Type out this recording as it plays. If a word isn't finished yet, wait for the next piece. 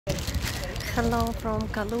Hello from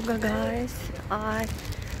Kaluga, guys. I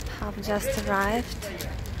have just arrived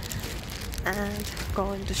and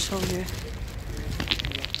going to show you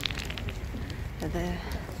the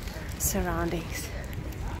surroundings.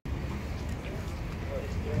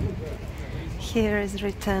 Here is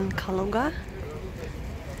written Kaluga,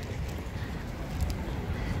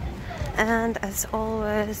 and as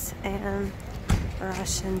always in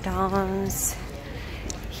Russian towns,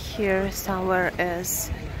 here somewhere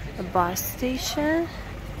is a bus station.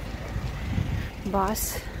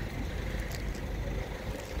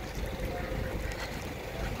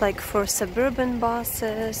 Like for suburban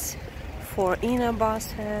buses, for inner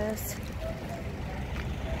buses.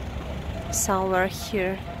 Somewhere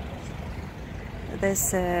here,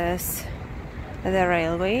 this is the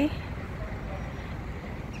railway,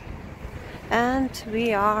 and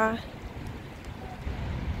we are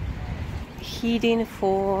heading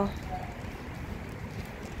for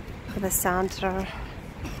the center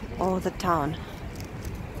of the town.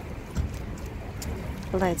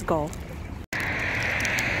 Let's go.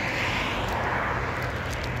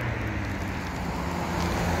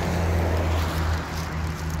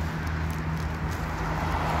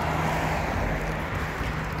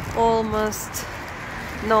 Almost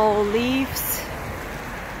no leaves,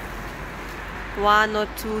 1 or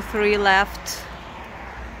 2, 3 left.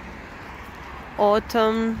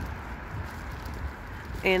 Autumn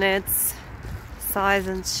in its size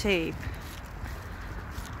and shape.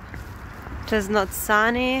 It is not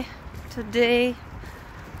sunny today.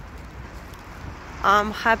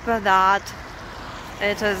 I'm happy that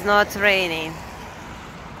it is not raining.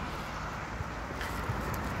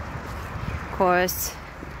 Of course,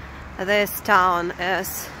 this town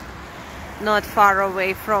is not far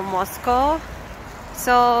away from Moscow,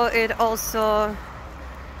 so it also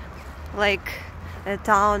like a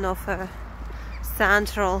town of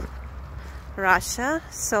central Russia,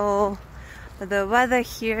 so the weather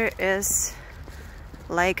here is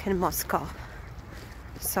like in Moscow.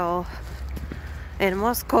 So in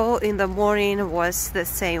Moscow in the morning was the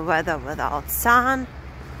same weather without sun.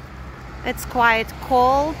 It's quite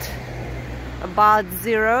cold, about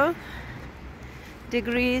 0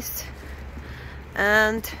 degrees,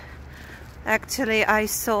 and actually I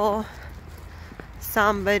saw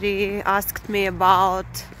somebody asked me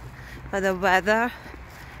about the weather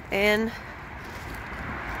in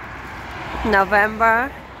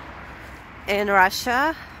November in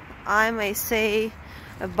Russia. I may say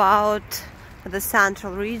about the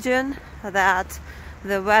central region that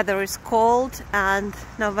the weather is cold, and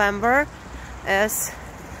November is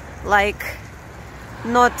like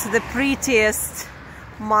not the prettiest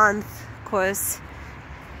month because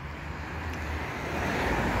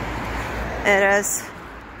it is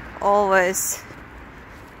always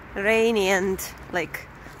rainy and like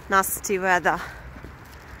nasty weather.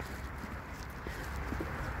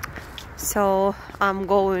 So I'm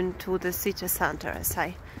going to the city center, as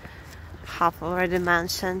I have already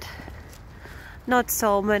mentioned. Not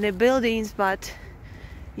so many buildings, but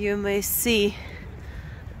you may see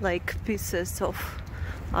like pieces of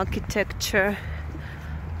architecture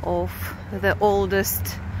of the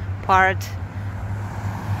oldest part,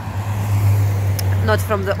 not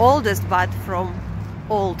from the oldest but from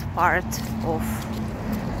old part of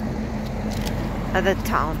the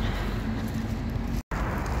town.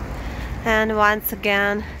 And once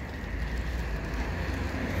again,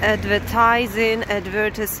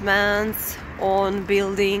 advertisements on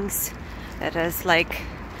buildings. It is like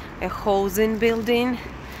a housing building.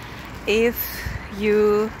 If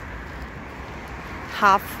you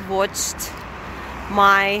have watched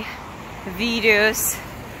my videos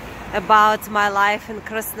about my life in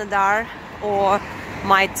Krasnodar or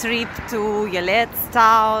my trip to Yelets,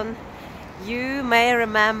 you may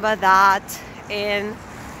remember that in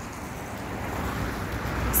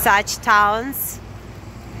such towns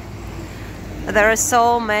there are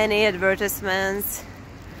so many advertisements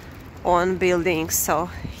on buildings. So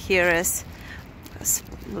here is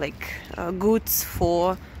like goods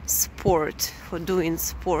for sport, for doing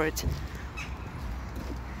sport.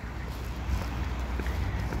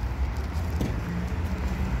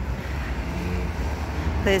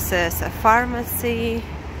 This is a pharmacy.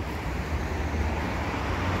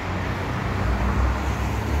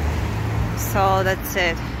 So that's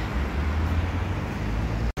it.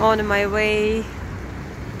 On my way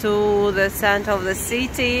to the center of the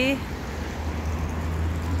city,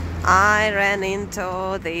 I ran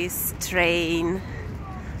into this train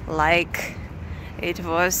like it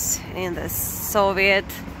was in the Soviet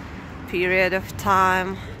period of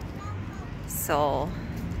time. So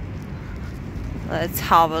let's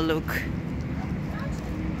have a look.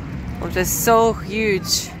 which is so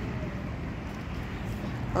huge.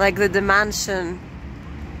 Like the dimension,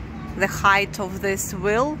 the height of this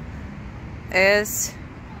wheel is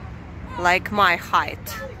like my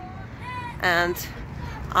height, and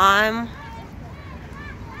I'm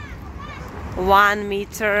 1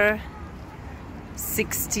 meter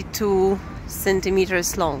 62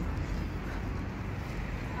 centimeters long.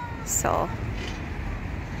 So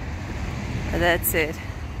that's it.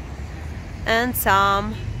 And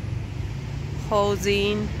some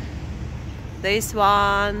housing, this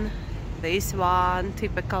one,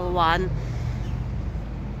 typical one.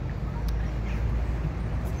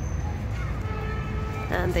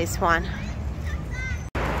 And this one.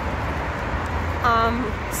 I'm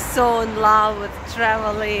so in love with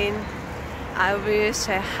traveling. I wish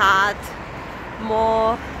I had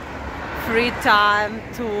more free time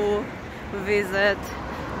to visit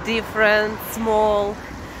different small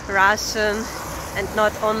Russian and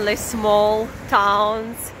not only small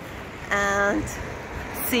towns, and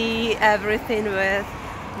see everything with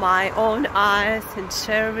my own eyes and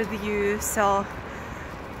share with you. So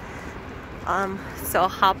I'm so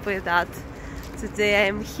happy that today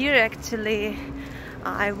I'm here. Actually,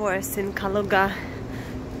 I was in Kaluga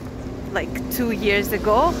like 2 years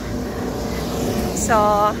ago,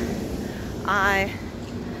 so I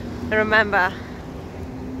remember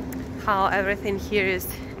how everything here is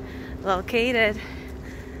located.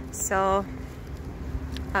 So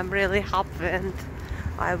I'm really happy, and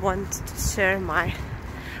I want to share my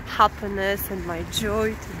happiness and my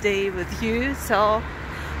joy today with you. So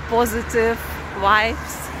positive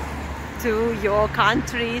vibes to your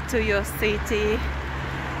country, to your city.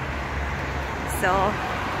 So,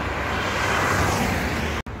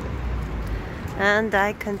 and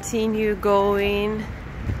I continue going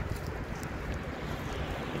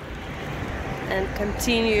and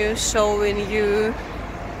continue showing you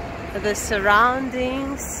the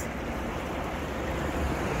surroundings.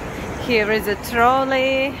 Here is a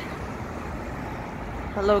trolley.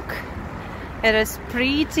 Look, it is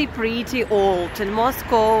pretty old. In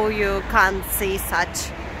Moscow you can't see such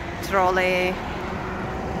trolley.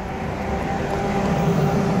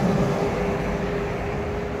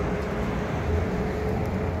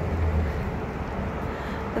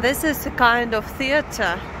 This is a kind of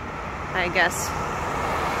theater, I guess.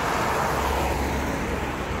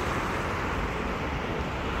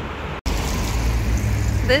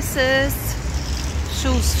 This is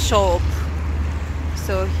shoes shop.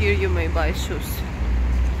 So here you may buy shoes.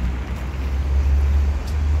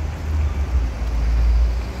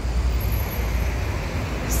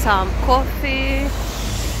 Some coffee.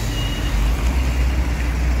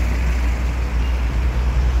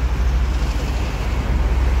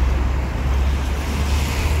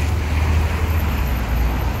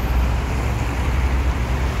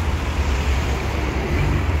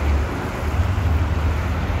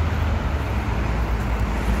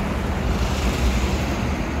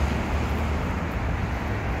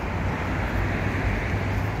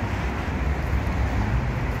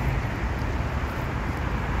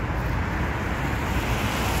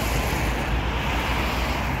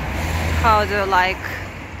 How do you like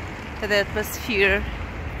the atmosphere?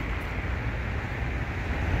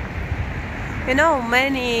 You know,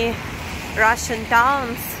 many Russian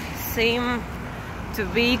towns seem to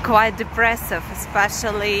be quite depressive,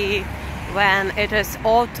 especially when it is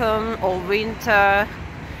autumn or winter,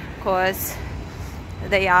 because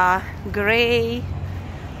they are gray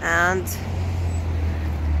and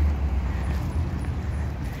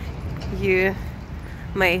you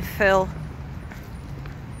may feel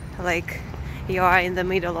like you are in the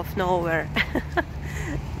middle of nowhere.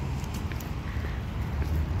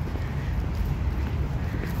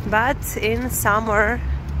 But in summer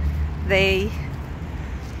they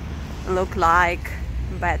look like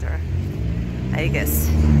better, I guess.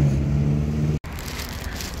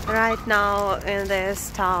 Right now in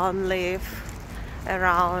this town live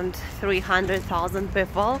around 300,000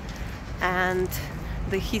 people, and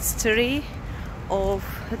the history of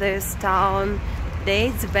this town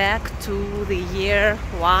dates back to the year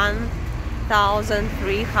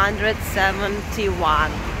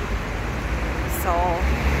 1371. So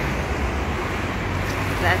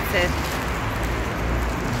that's it.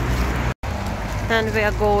 And we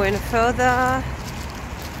are going further.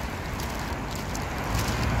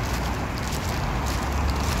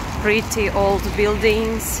 Pretty old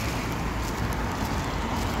buildings.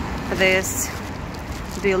 This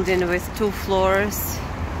building with 2 floors.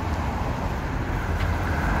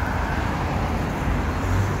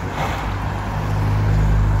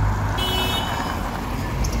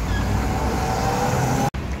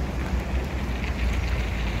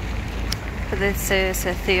 This is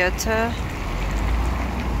a theater.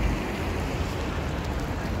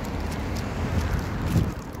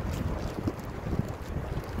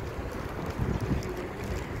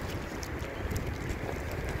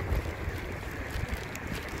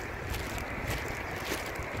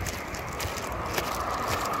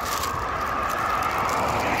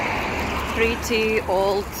 Pretty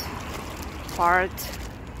old part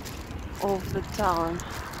of the town.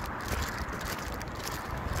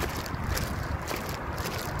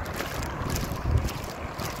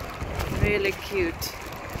 Really cute.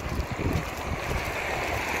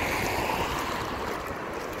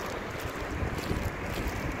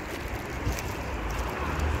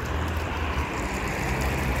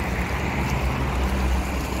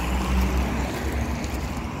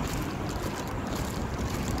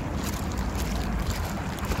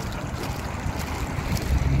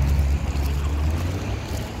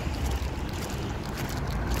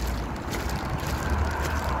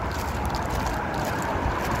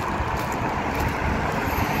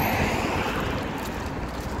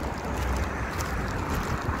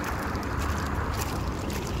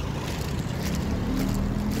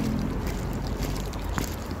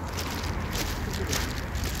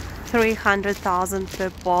 $300,000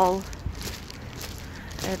 people.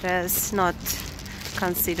 It is not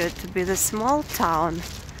considered to be the small town.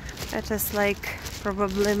 It is like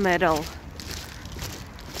probably middle.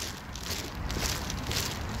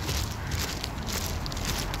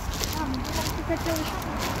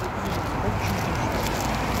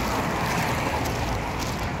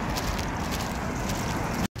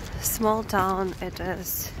 Small town it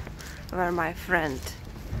is where my friend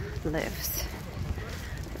lives.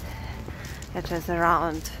 It is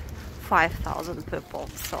around 5,000 people,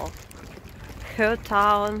 so her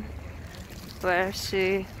town where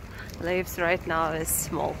she lives right now is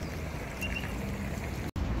small.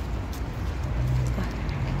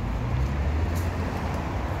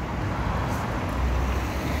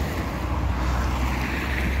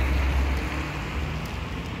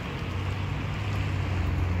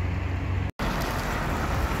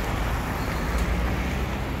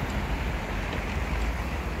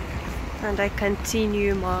 And I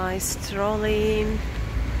continue my strolling.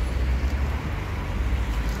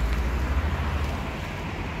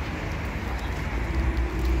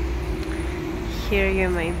 Here you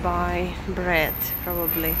may buy bread,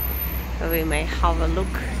 probably. We may have a look.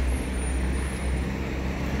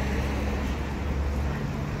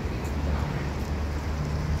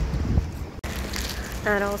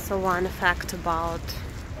 And also one fact about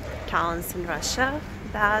towns in Russia,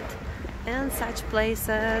 that in such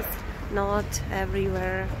places not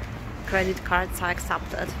everywhere credit cards are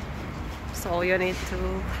accepted, so you need to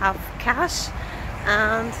have cash,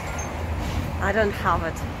 and I don't have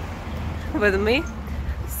it with me,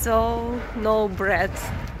 so no bread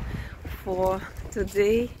for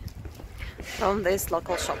today from this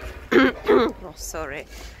local shop. Oh, sorry.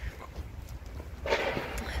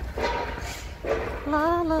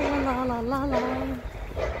 La la la la la la.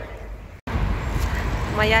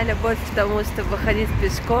 Моя любовь к тому, чтобы ходить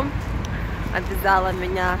пешком, обязала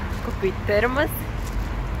меня купить термос,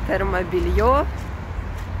 термобелье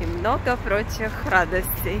и много прочих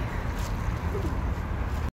радостей.